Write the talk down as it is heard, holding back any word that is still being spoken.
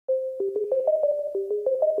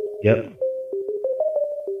Yep.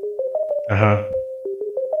 Uh-huh.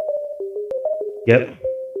 Yep.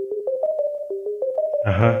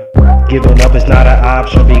 Uh-huh. Giving up is not an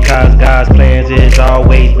option because God's plans is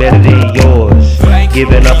always better than yours.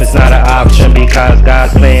 Giving up is not an option because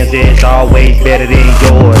God's plans is always better than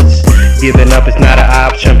yours. Giving up is not an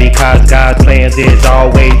option because God's plans is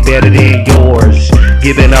always better than yours.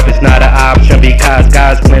 Giving up is not an option because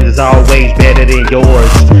God's plans is always better than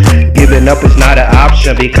yours. Giving up is not an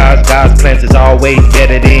option because God's plans is always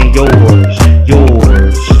better than yours.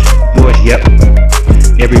 Yours, yep.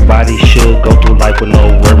 Everybody should go through life with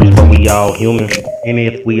no worries, but we all human. And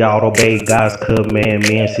if we all obey God's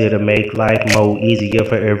commandments, it'll make life more easier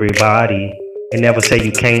for everybody. And never say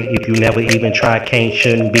you can't if you never even try. Can't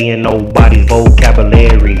shouldn't be in nobody's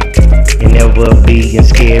vocabulary. And never being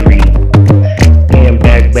scary. And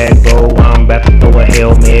back, bro, I'm about to throw a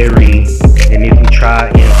Hail Mary. And if you try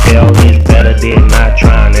and fail, it's better than not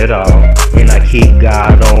trying at all. And I keep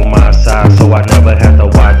God on my side, so I never have to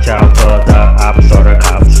watch out for the ops or the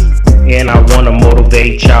cops. And I wanna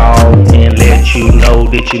motivate y'all and let you know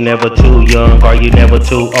that you're never too young or you're never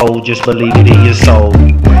too old. Just believe it in your soul.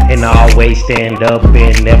 And always stand up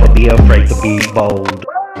and never be afraid to be bold.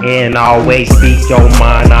 And always speak your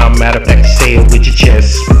mind, I'm matter of fact, say it with your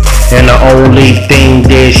chest. And the only thing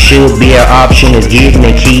that should be an option is getting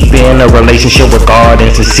and keeping a relationship with God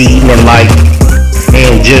and succeeding in life.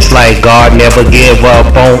 And just like God never give up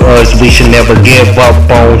on us, we should never give up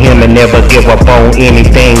on Him and never give up on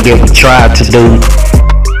anything that we try to do.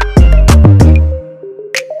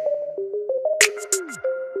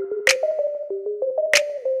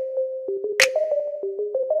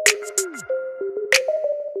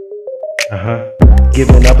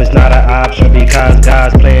 Giving up is not an option because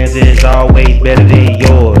God's plans is always better than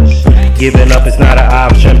yours. Giving up is not an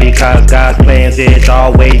option because God's plans is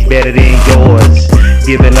always better than yours.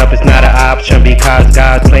 Giving up is not an option because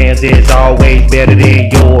God's plans is always better than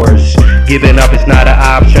yours. Giving up is not an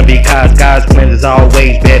option because God's plans is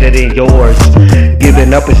always better than yours.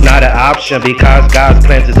 Giving up is not an option because God's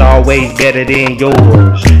plans is always better than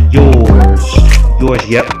yours. Yours,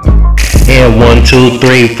 yep. And 1, 2,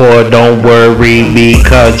 3, 4, don't worry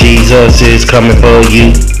because Jesus is coming for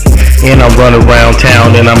you. And I'm running around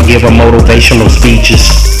town and I'm giving motivational speeches.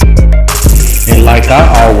 And like I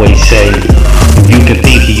always say, if you can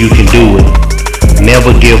think it, you can do it.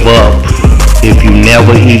 Never give up if you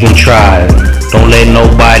never even tried. Don't let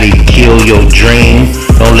nobody kill your dream.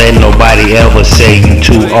 Don't let nobody ever say you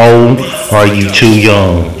too old or you too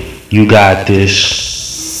young. You got this.